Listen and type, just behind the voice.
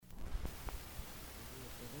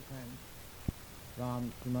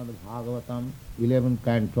from Srimad Bhagavatam, 11th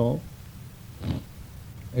canto.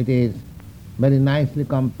 It is very nicely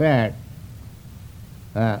compared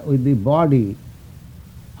with the body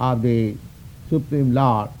of the Supreme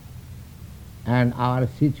Lord and our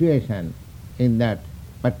situation in that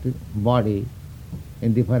body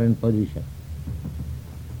in different positions.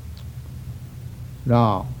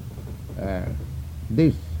 Now,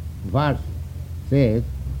 this verse says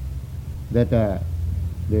that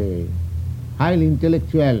the highly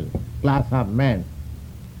intellectual class of men,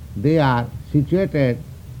 they are situated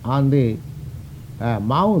on the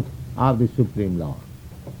mouth of the Supreme Lord.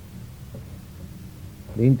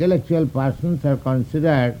 The intellectual persons are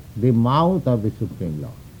considered the mouth of the Supreme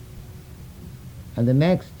Lord. And the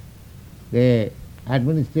next, the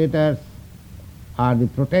administrators are the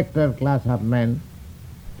protector class of men,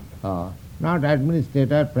 not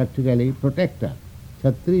administrator, practically protector.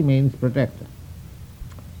 Kshatri means protector.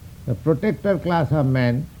 The protector class of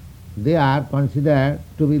men, they are considered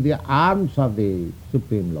to be the arms of the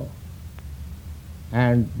Supreme Lord.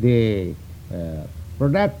 And the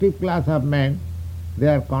productive class of men, they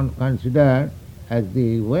are considered as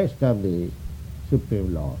the waist of the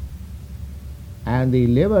Supreme Lord. And the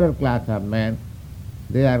laborer class of men,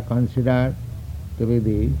 they are considered to be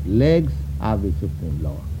the legs of the Supreme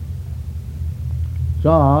Lord.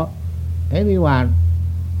 So, anyone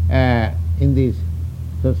in this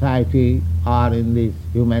society or in this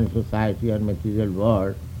human society or material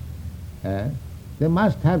world, they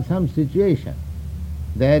must have some situation.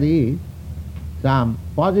 There is some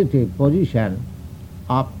positive position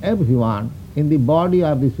of everyone in the body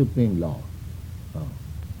of the Supreme Lord.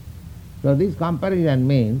 So this comparison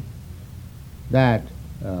means that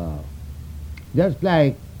just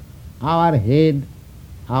like our head,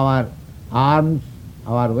 our arms,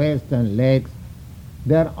 our waist and legs,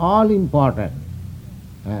 they are all important,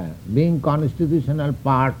 being constitutional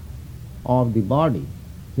part of the body.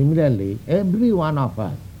 Similarly, every one of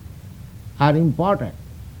us are important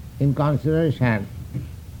in consideration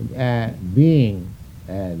being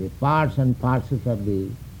the parts and parcels of the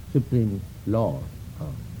Supreme Lord.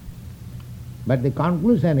 But the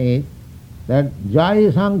conclusion is that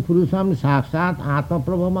Jayasam Purusham Sakshat Atma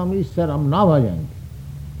Prabhamam Ishwaram na bhajanti.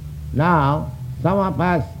 Now, some of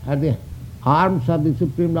us are the arms of the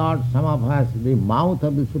Supreme Lord, some of us the mouth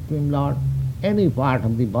of the Supreme Lord, any part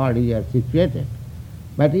of the body are situated.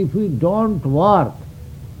 But if we don't work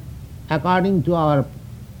according to our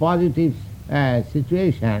positive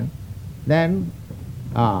situation, then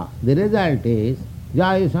the result is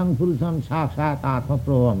Jayasam Purusham Sakshat Atma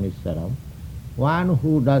Prabhamam Ishwaram. One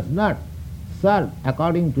who does not serve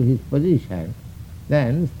according to his position,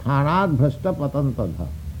 then sthanad bhrashta patantadha.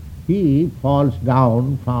 He falls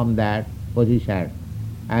down from that position.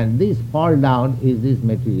 And this fall down is this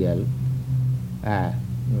material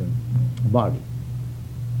body.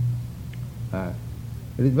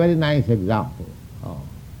 It is very nice example.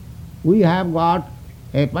 We have got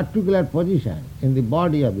a particular position in the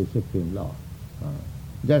body of the Supreme Lord.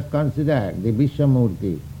 Just consider the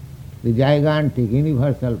Vishwamurti, the gigantic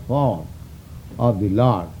universal form of the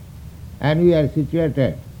Lord, and we are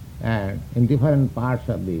situated in different parts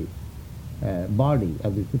of the body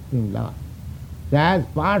of the Supreme Lord. So as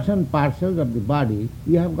parts and parcels of the body,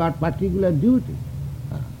 we have got particular duty.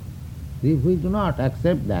 If we do not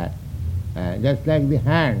accept that, just like the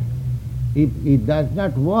hand, if it does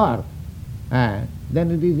not work, then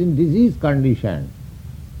it is in disease condition.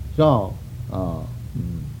 So,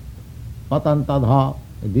 patantadha,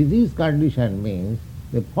 disease condition means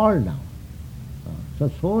they fall down. So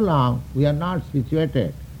long we are not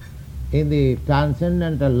situated in the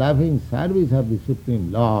transcendental loving service of the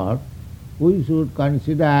Supreme Lord, we should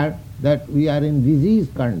consider that we are in disease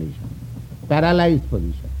condition, paralyzed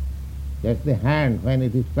position. Just the hand, when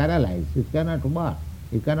it is paralyzed, it cannot work,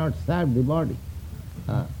 it cannot serve the body.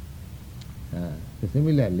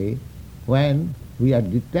 Similarly, when we are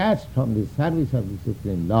detached from the service of the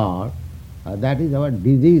Supreme Lord, that is our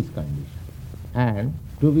disease condition. And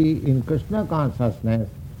to be in Krishna consciousness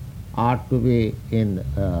or to be in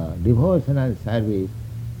devotional service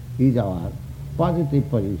is our positive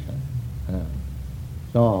position.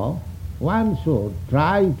 So one should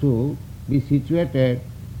try to be situated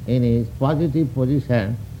in his positive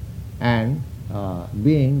position and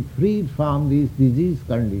being freed from this disease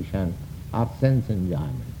condition of sense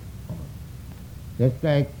enjoyment. Just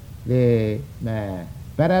like the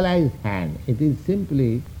paralyzed hand, it is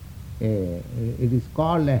simply it is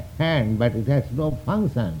called a hand, but it has no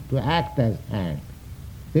function to act as hand.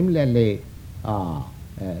 Similarly,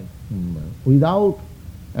 without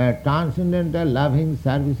transcendental loving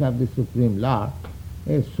service of the Supreme Lord,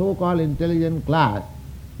 a so-called intelligent class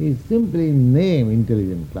is simply name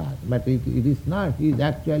intelligent class, but it is not, it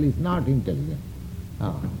actually is not intelligent,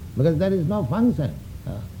 because there is no function.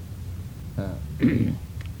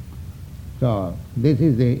 So, this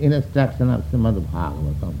is the instruction of Srimad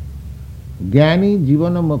Bhagavatam. Jnani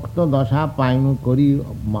jivana mukta dasha painu kori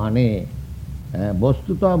mane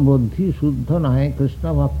vastuta buddhi shuddha nahe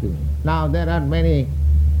Krishna bhakti. Now there are many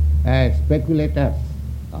speculators.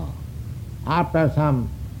 After some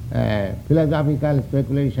philosophical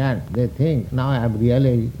speculation, they think, now I have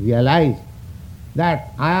really realized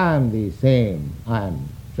that I am the same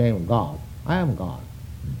God. I am God.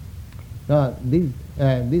 So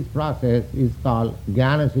this process is called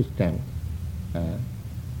jnana system.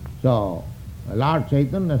 So Lord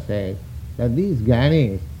Chaitanya says that these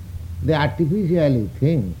jnanis, they artificially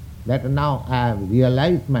think that now I have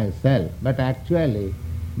realized myself, but actually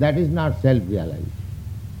that is not self-realization.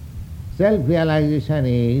 Self-realization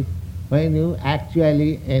is when you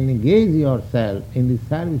actually engage yourself in the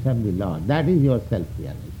service of the Lord. That is your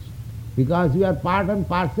self-realization. Because you are part and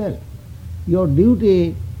parcel. Your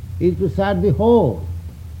duty is to serve the whole.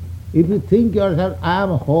 If you think yourself, I am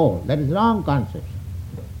whole, that is wrong conception.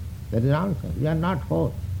 That is wrong conception. You are not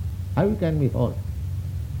whole. How you can be whole?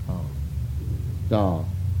 So,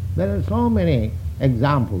 there are so many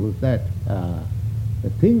examples that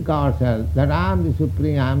think ourselves that I am the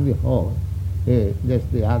Supreme, I am the whole.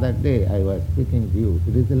 Just the other day I was speaking to you,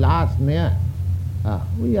 it is the last year.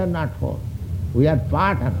 We are not whole. We are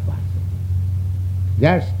part and parcel.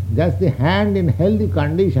 Just the hand in healthy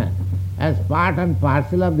condition as part and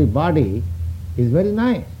parcel of the body is very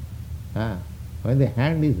nice. When the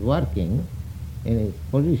hand is working in its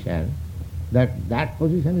position, that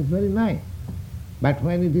position is very nice. But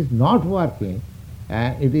when it is not working,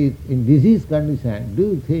 it is in disease condition, do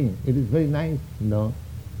you think it is very nice? No.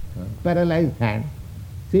 Paralyzed hand,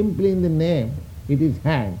 simply in the name, it is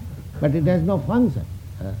hand, but it has no function.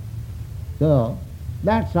 So,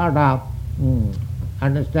 that sort of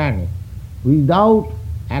understanding, without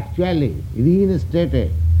actually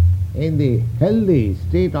reinstated in the healthy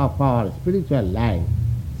state of our spiritual life,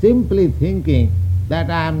 simply thinking that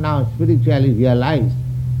I am now spiritually realized,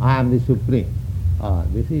 I am the Supreme.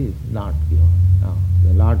 This is not pure. No.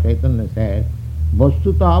 The Lord Chaitanya said,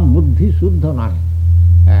 Vastuta buddhi shuddha nahi.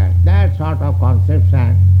 That sort of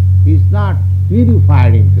conception is not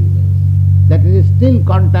purified intelligence. That is still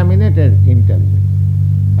contaminated intelligence.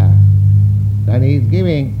 Then he is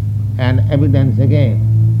giving an evidence again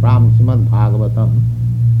from Srimad Bhagavatam.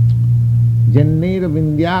 Jannir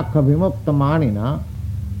vindyakha vimukta manina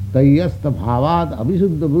tayyasta bhavad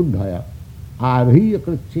abhisuddha buddhaya arhiya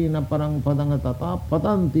krichina parang padanga tata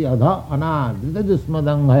patanti adha anadrita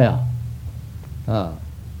jusmadanghaya.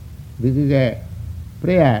 This is a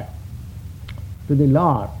prayer to the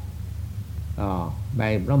Lord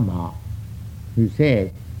by Brahma. He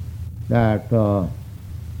says that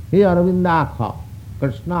here Arvindakha,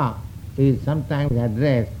 Krishna is sometimes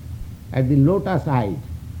addressed at the lotus eyes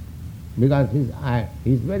because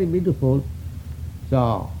he is very beautiful.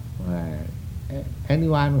 So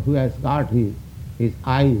anyone who has got his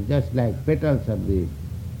eyes just like petals of the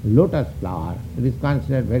lotus flower, it is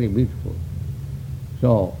considered very beautiful.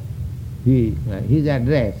 So his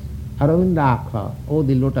address, Aravindakha, O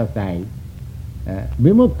the lotus eyes,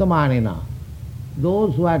 Vimuktamanina,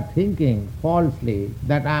 those who are thinking falsely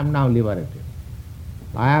that I am now liberated.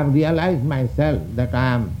 I have realized myself that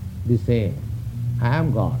I am the same. I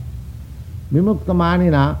am God.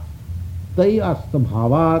 Vimuktamanina tai asta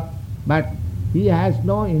bhavat, but he has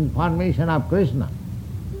no information of Krishna.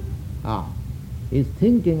 He is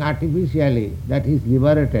thinking artificially that he is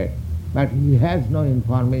liberated, but he has no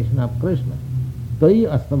information of Krishna. Tai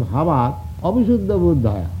asta bhavat abhisuddha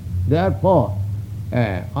buddhaya. Therefore,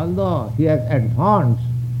 although he has advanced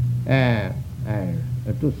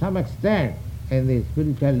to some extent in the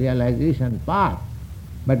spiritual realization path,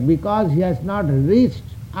 but because he has not reached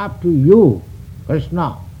up to you,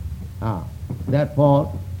 Krishna,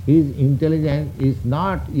 therefore his intelligence is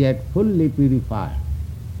not yet fully purified.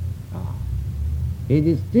 It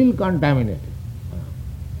is still contaminated.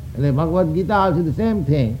 In the Bhagavad Gita also the same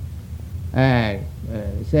thing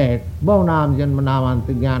said, Bhavanam janmanam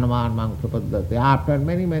antigyanaman mang prapaddate. After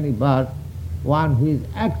many, many births, one who is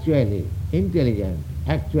actually intelligent,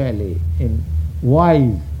 actually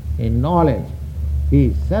wise, in knowledge,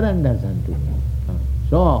 he surrenders unto me.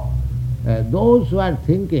 So, those who are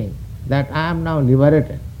thinking that I am now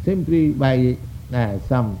liberated simply by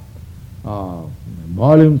some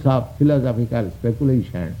volumes of philosophical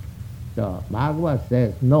speculation, so Bhagavad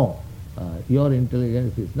says, no, your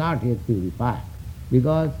intelligence is not yet purified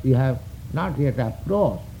because you have not yet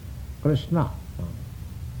approached Krishna.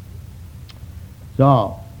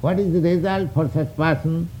 So, what is the result for such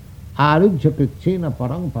person? Arujya krichena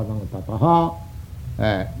parang padang tataha.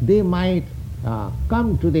 They might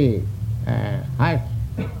come to the highest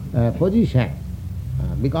position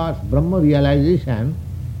because Brahma realization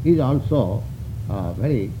is also a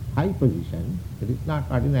very high position. It is not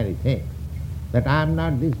ordinary thing. That I am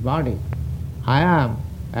not this body. I am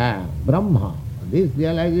Brahma. This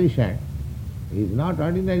realization is not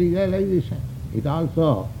ordinary realization. It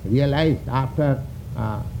also realized after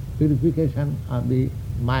purification of the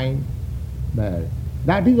mind. But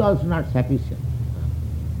that is also not sufficient.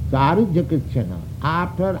 So Arujya Krishna,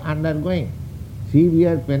 after undergoing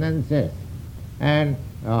severe penances and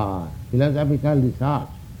philosophical research,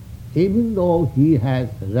 even though he has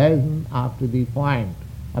risen up to the point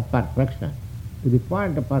of perfection,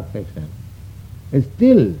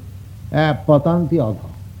 still patanti adha.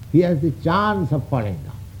 He has the chance of falling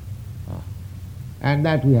down. And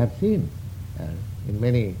that we have seen in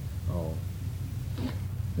many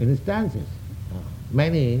instances.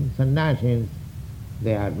 Many sannyasis,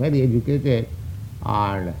 they are very educated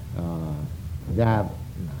and they have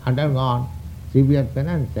undergone severe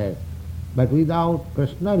penances, but without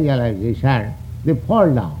Krishna realization, they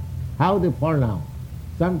fall down. How they fall down?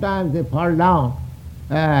 Sometimes they fall down,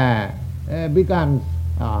 becomes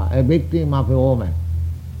a victim of a woman.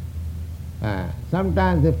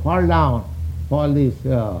 Sometimes they fall down for this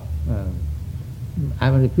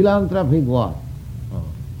philanthropic work.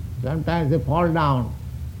 Sometimes they fall down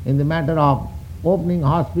in the matter of opening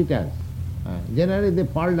hospitals. Generally they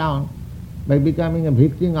fall down by becoming a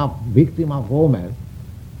victim of woman,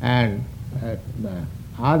 and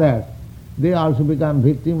others, they also become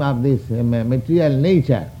victim of this material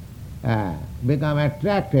nature, become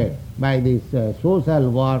attracted by this social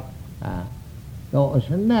work. So a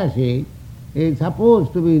sannyasi is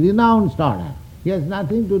supposed to be renounced order. He has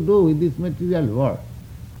nothing to do with this material world.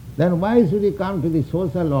 Then why should he come to the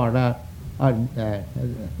social order or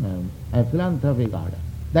a philanthropic order?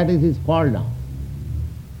 That is his fall down.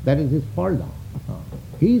 That is his fall down.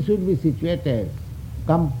 He should be situated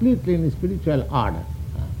completely in spiritual order.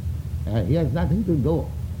 He has nothing to do.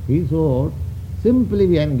 He should simply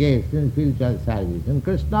be engaged in spiritual service, in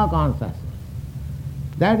Krishna consciousness.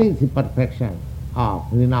 That is the perfection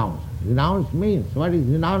of renounce. Renounce means, what is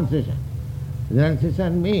renunciation?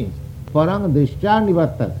 Renunciation means parang drishtya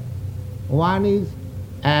nivartate. One is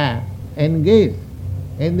engaged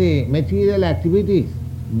in the material activities,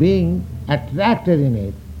 being attracted in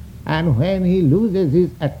it, and when he loses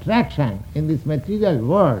his attraction in this material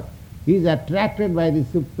world, he is attracted by the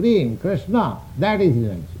Supreme, Krishna. That is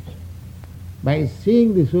renunciation. By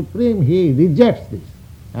seeing the Supreme, he rejects this.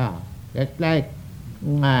 Just like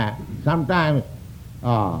sometimes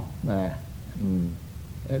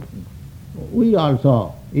we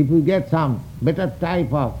also, if we get some better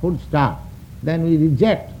type of food stuff, then we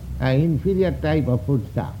reject inferior type of food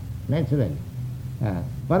stuff, naturally.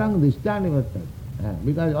 Parang drishtya nivartate.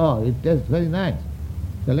 Because, it tastes very nice,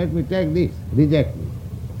 so let me take this, reject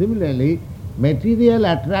it. Similarly, material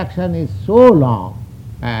attraction is so long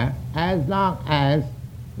as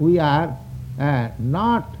we are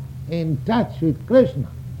not in touch with Krishna.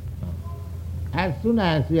 As soon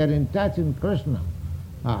as we are in touch in Krishna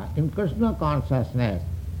consciousness,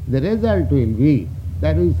 the result will be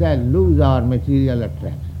that we shall lose our material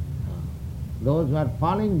attraction. Those who are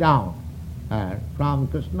falling down from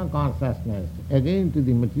Krishna consciousness again to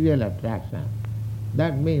the material attraction,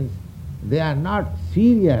 that means they are not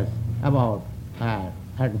serious about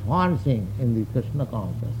advancing in the Krishna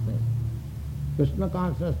consciousness. Krishna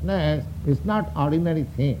consciousness is not ordinary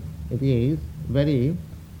thing. It is very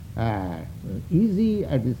easy,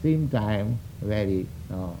 at the same time very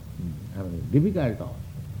difficult also.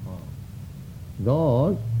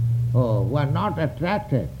 Those who are not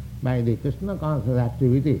attracted by the Krishna conscious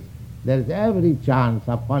activities, there is every chance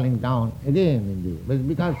of falling down again in this,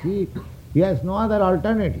 because he has no other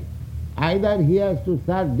alternative. Either he has to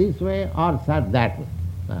serve this way or serve that way.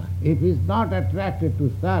 If he is not attracted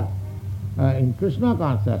to serve in Krishna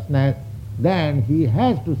consciousness, then he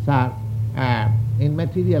has to serve in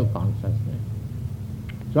material consciousness.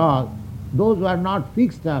 So those who are not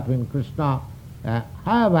fixed up in Krishna,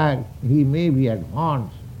 however he may be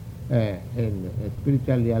advanced in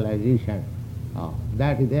spiritual realization,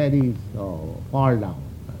 there is fall down.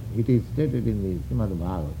 It is stated in the Srimad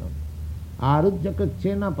Bhagavatam. Arujya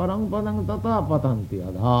kachena parang padang tata patanti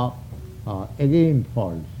adha, again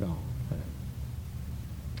falls down.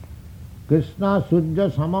 Krishna sujya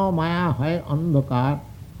sama maya hai andhakar,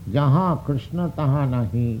 jahan Krishna taha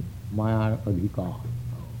nahi maya adhikar.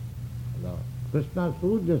 the Krishna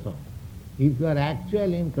Surjasam. If you are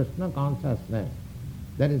actually in Krishna consciousness,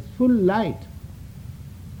 there is full light,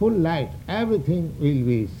 everything will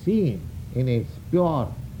be seen in its pure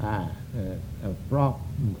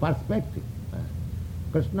perspective.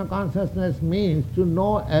 Krishna consciousness means to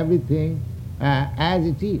know everything as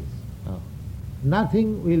it is.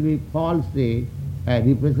 Nothing will be falsely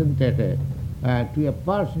represented to a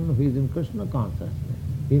person who is in Krishna consciousness.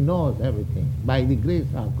 He knows everything. By the grace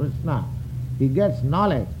of Krishna, he gets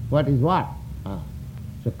knowledge, what is what.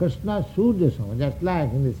 So Krishna Surjasam, just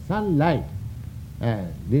like in the sunlight,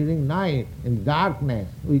 during night, in darkness,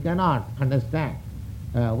 we cannot understand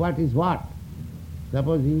what is what.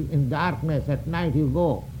 Suppose you, in darkness at night you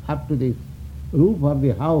go up to the roof of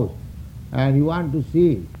the house and you want to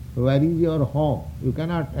see where is your home. You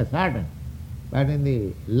cannot ascertain. But in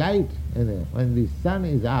the light, when the sun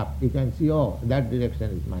is up, you can see, oh, that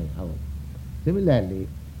direction is my house. Similarly,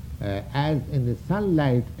 as in the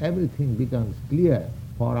sunlight everything becomes clear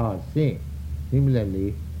for our seeing.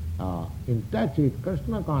 Similarly, in touch with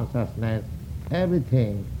Krishna consciousness,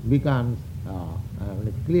 everything becomes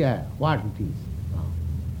clear what it is.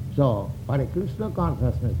 So, for a Krishna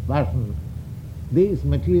consciousness person, these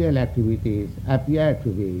material activities appear to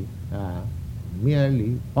be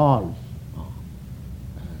merely false.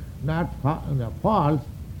 Not false,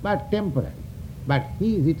 but temporary. But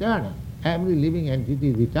he is eternal. Every living entity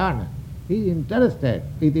is eternal. He is interested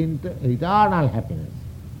with eternal happiness.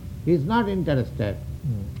 He is not interested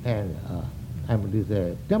in it is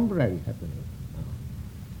a temporary happiness.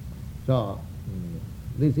 So,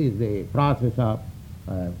 this is the process of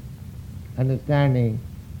understanding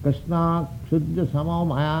Krishna Kshudra Samo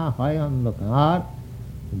Maya Hai Andhakar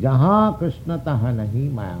Jaha Krishna Taha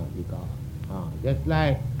Nahi Maya Vikar. Just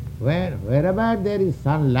like wherever there is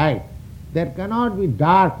sunlight, there cannot be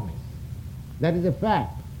darkness. That is a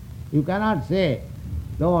fact. You cannot say,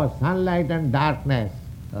 though sunlight and darkness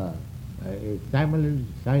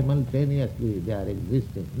simultaneously they are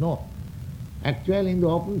existing. No. Actually, in the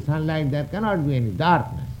open sunlight there cannot be any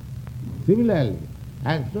darkness. Similarly,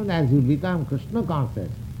 as soon as you become Krishna conscious,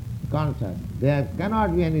 there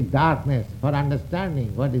cannot be any darkness for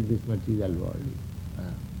understanding what is this material world.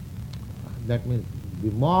 That means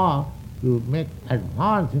the more you make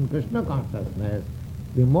advance in Krishna consciousness,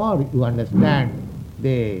 the more you understand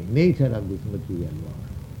the nature of this material world.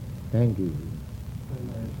 Thank you.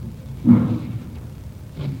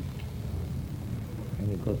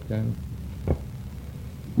 Any questions?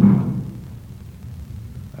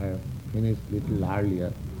 I finished little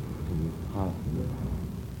earlier. Ask.